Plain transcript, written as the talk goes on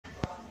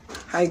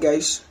Hi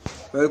guys,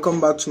 welcome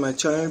back to my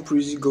channel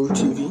Prezi Go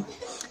TV,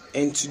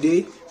 and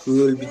today we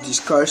will be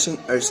discussing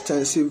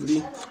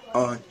extensively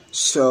on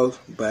cell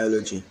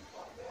biology.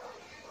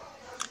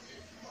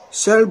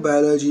 Cell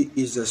biology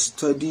is the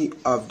study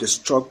of the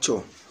structure,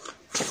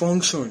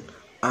 function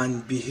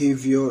and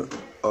behavior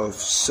of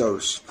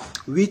cells,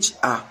 which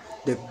are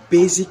the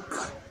basic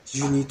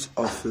unit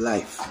of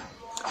life.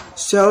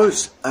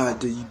 Cells are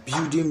the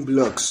building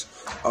blocks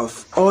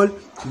of all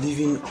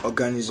living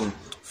organisms,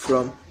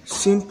 from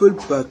simple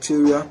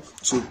bacteria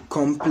to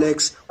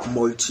complex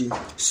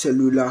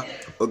multicellular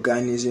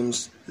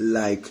organisms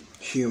like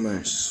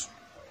humans.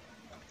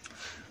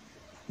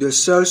 The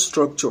cell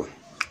structure.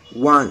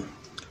 1.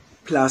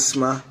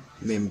 Plasma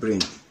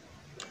membrane.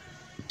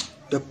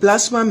 The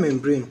plasma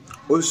membrane,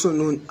 also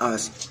known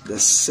as the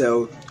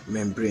cell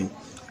membrane,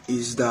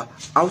 is the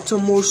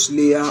outermost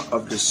layer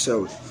of the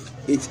cell.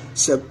 It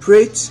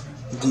separates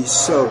the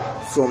cell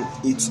from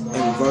its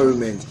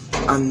environment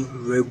and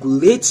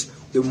regulates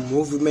the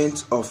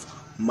movement of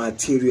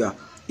material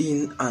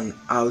in and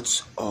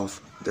out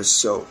of the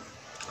cell.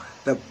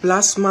 The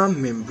plasma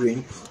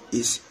membrane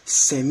is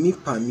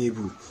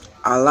semi-permeable,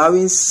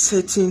 allowing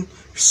certain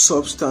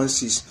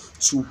substances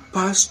to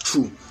pass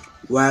through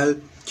while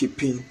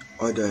keeping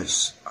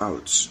others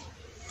out.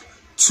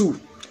 2.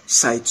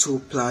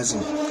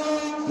 Cytoplasm.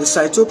 The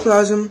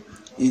cytoplasm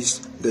is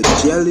the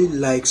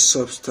jelly-like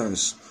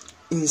substance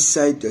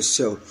inside the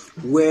cell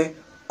where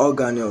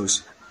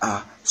organelles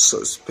are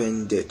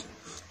suspended.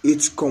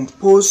 It's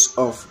composed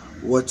of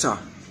water,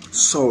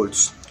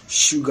 salts,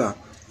 sugar,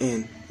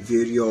 and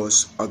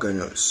various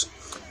organelles.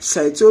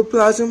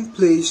 Cytoplasm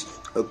plays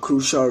a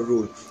crucial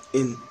role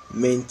in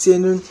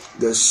maintaining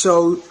the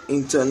cell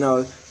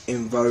internal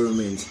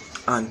environment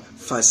and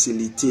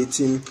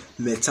facilitating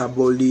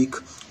metabolic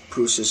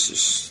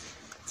processes.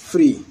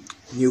 3.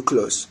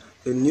 Nucleus.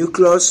 The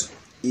nucleus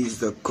is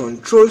the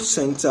control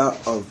center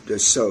of the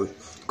cell,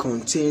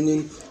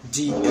 containing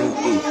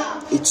DNA.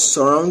 It's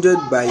surrounded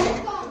by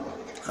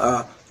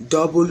a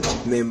double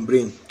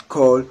membrane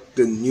called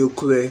the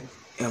nuclear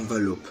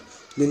envelope.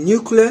 The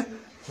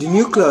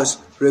nucleus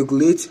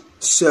regulates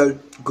cell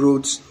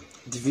growth,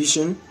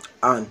 division,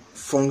 and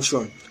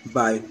function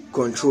by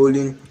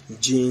controlling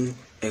gene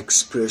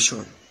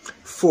expression.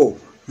 4.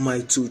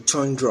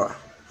 Mitochondria.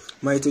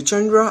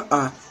 Mitochondria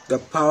are the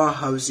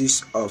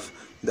powerhouses of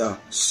the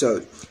cell,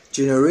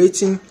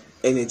 generating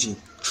energy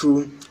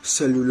through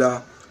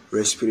cellular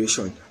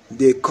respiration.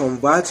 They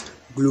convert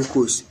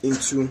glucose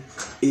into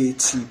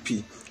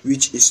ATP,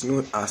 which is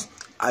known as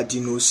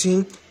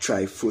adenosine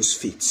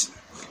triphosphate,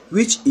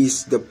 which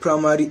is the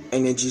primary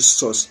energy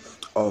source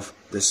of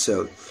the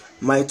cell.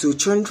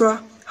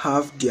 Mitochondria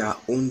have their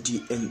own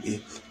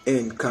DNA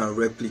and can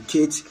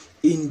replicate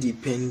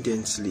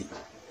independently.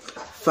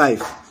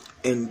 5.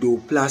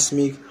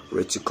 Endoplasmic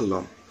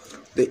reticulum.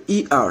 The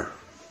ER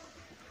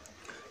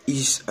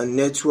is a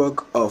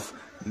network of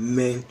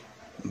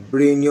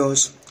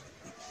membranous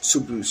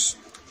tubules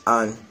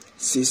and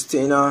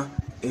cisterna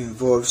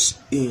involved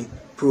in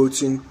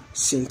protein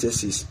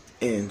synthesis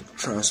and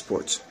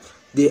transport.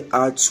 There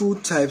are two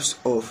types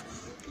of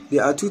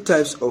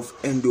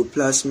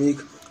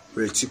endoplasmic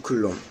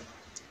reticulum,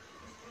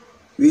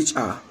 which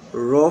are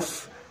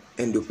rough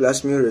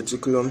endoplasmic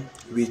reticulum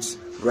with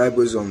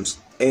ribosomes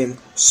and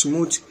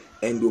smooth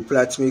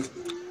endoplasmic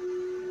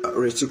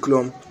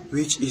reticulum,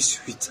 which is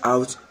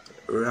without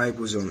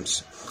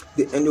ribosomes.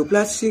 The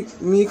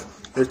endoplasmic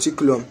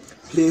reticulum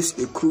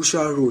plays a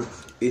crucial role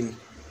in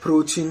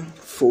protein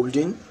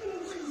folding,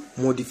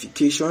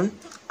 modification,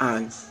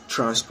 and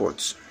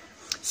transport.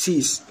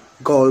 6.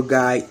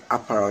 Golgi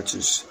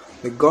apparatus.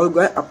 The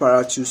Golgi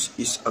apparatus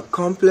is a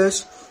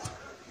complex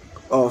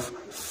of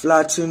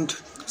flattened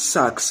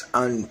sacs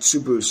and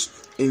tubules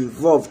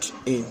involved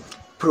in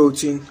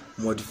protein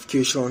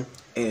modification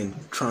and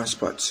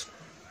transport.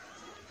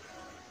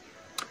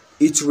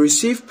 It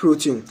receives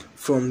protein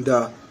from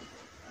the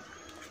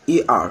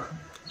ER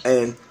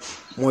and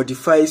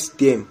modifies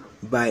them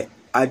by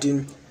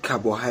adding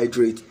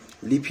carbohydrate,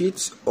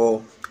 lipids,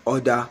 or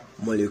other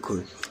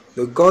molecules.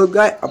 The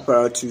Golgi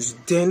apparatus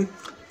then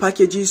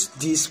packages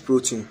this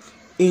protein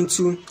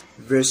into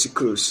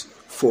vesicles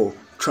for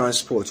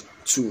transport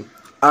to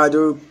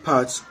other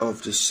parts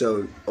of the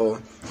cell or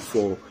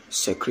for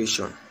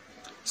secretion.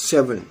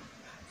 7.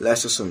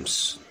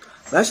 Lysosomes.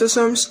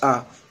 Lysosomes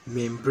are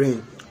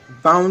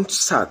membrane-bound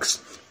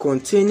sacs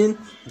containing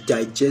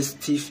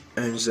digestive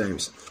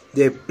enzymes.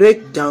 They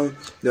break down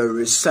the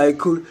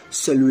recycled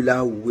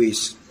cellular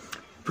waste,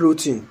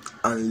 protein,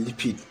 and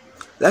lipid.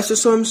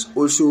 Lysosomes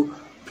also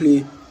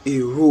play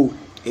a role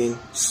in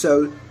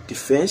cell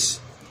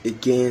defense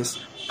against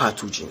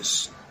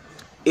pathogens.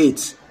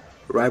 8.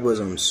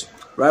 Ribosomes.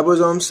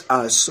 Ribosomes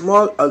are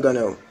small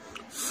organelles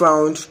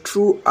found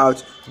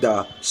throughout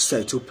the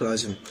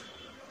cytoplasm.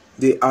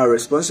 They are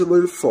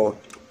responsible for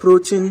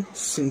protein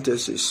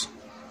synthesis.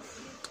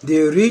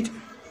 They read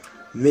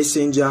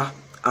messenger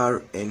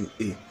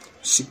RNA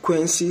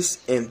sequences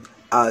and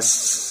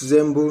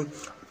assemble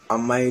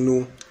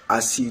amino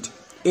acid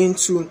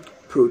into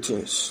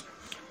proteins.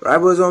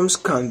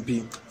 Ribosomes can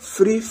be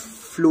free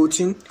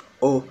floating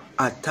or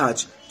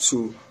attached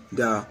to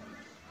the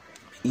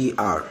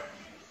ER.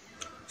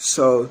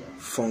 Cell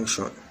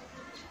function.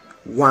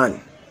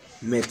 1.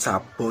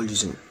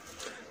 Metabolism.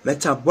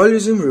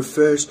 Metabolism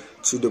refers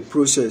to the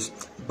process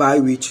by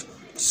which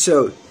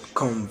cell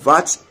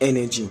converts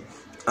energy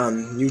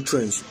and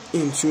nutrients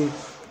into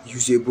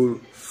usable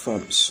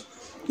forms.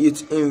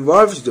 It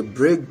involves the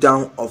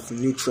breakdown of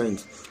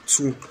nutrients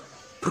to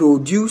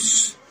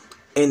produce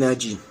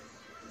energy,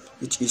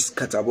 which is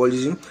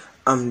catabolism,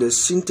 and the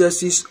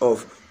synthesis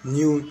of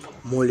new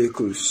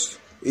molecules,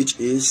 which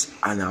is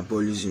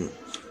anabolism.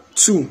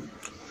 2.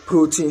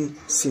 Protein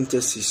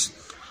synthesis.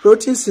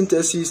 Protein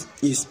synthesis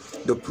is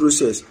the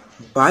process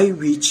by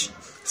which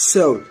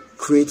cell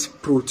creates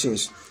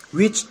proteins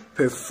which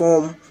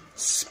perform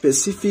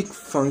specific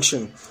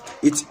function.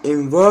 It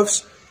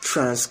involves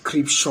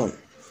transcription,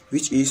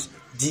 which is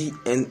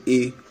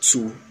DNA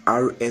to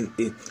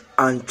RNA,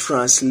 and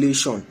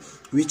translation,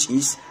 which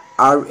is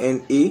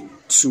RNA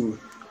to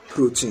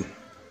protein.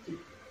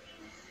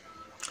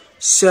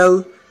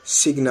 Cell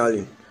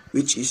signaling,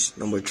 which is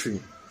number 3.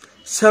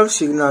 Cell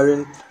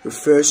signaling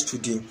refers to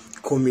the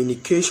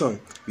communication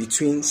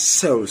between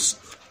cells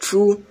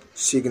through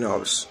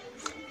signals.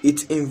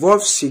 It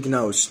involves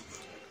signals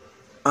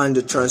and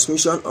the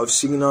transmission of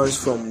signals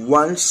from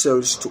one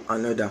cell to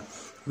another,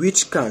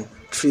 which can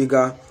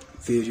trigger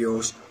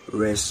various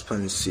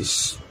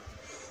responses.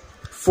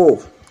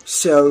 4.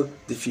 Cell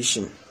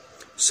division.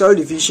 Cell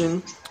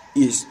division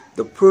is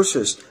the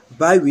process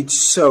by which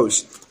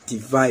cells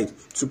divide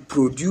to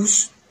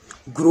produce,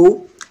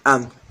 grow,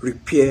 and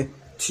repair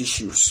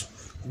tissues.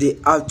 There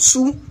are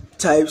 2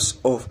 types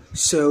of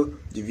cell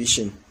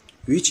division,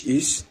 which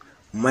is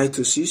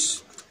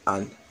mitosis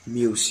and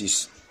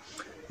meiosis.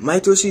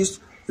 Mitosis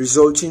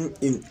resulting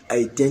in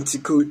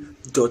identical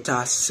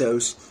daughter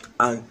cells,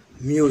 and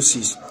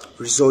meiosis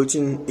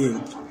resulting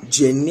in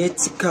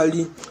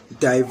genetically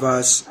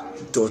diverse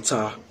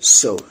daughter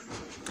cell.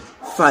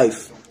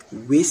 5.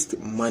 Waste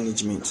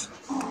management.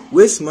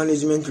 Waste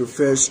management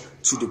refers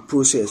to the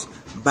process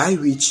by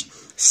which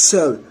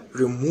cells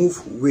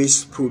remove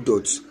waste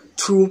products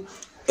through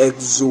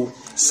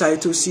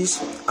exocytosis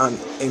and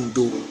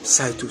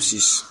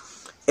endocytosis.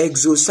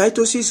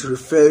 Exocytosis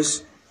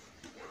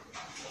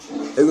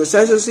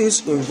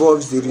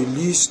involves the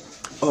release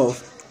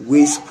of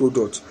waste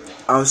products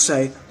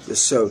outside the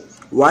cell,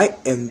 while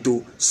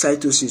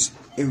endocytosis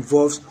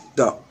involves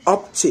the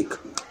uptake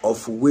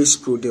of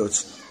waste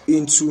products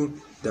into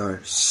the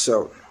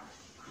cell.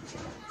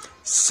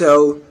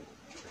 Cell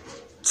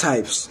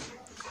types.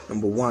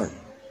 Number 1.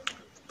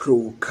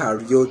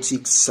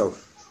 Prokaryotic cell.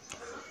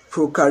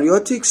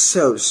 Prokaryotic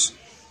cells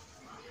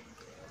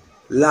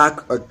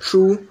lack a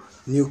true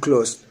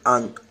nucleus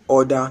and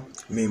other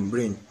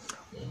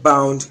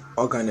membrane-bound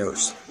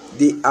organelles.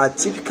 They are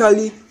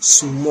typically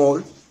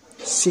small,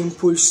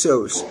 simple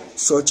cells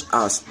such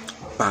as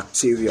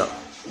bacteria.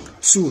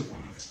 2.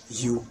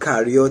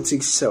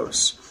 Eukaryotic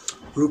cells.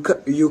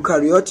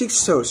 Eukaryotic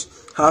cells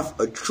have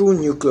a true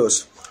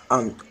nucleus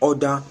and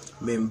other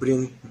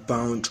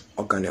membrane-bound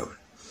organelles.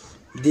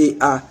 They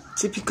are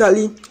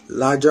typically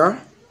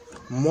larger,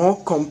 more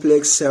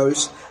complex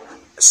cells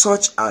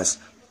such as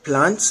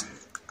plants,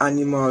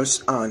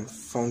 animals, and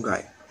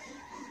fungi.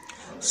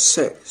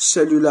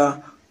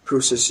 Cellular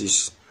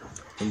processes.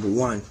 Number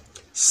 1.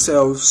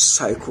 Cell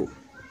cycle.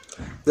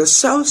 The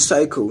cell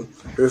cycle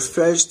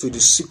refers to the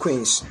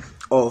sequence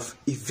of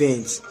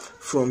events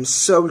from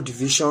cell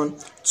division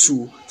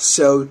to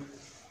cell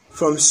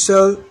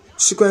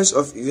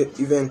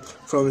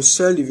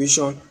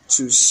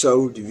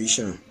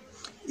division.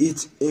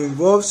 It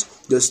involves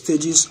the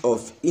stages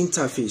of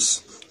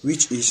interphase,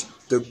 which is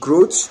the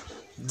growth,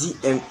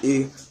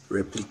 DNA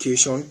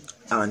replication,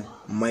 and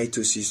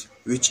mitosis,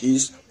 which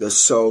is the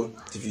cell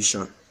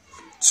division.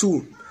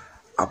 2.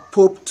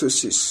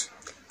 Apoptosis.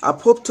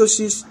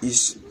 Apoptosis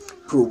is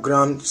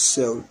programmed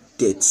cell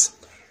death,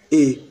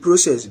 a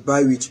process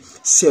by which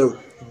cell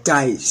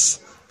dies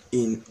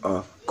in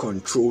a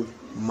controlled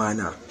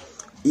manner.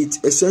 It's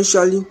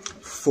essentially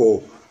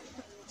for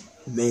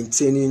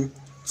maintaining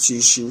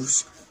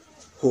tissues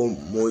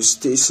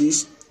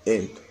homeostasis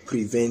and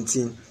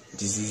preventing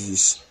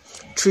diseases.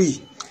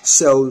 3.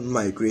 Cell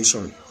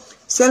migration.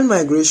 Cell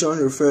migration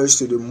refers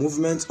to the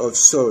movement of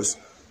cells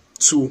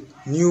to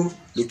new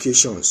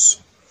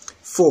locations.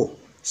 4.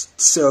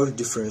 Cell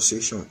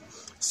differentiation.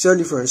 Cell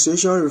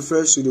differentiation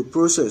refers to the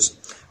process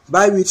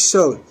by which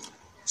cell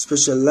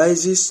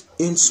specializes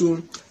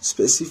into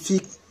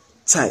specific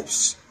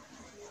types.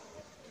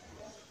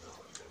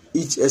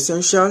 It's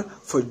essential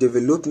for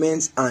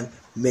development and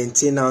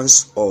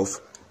maintenance of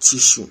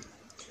tissue.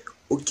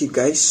 Okay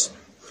guys,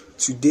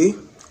 today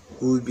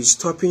we will be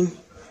stopping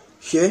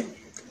here.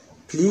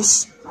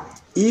 Please,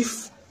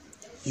 if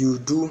you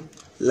do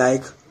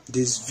like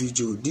this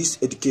video, this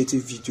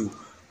educative video,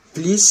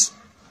 please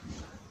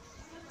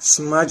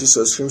smash the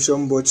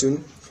subscription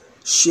button,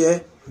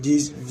 share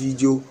this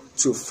video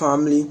to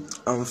family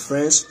and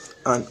friends,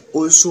 and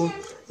also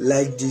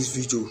like this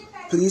video.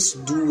 Please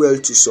do well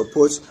to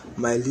support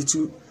my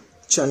little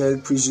channel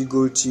Prezi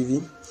Gold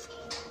TV.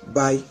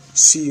 Bye.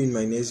 See you in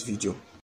my next video.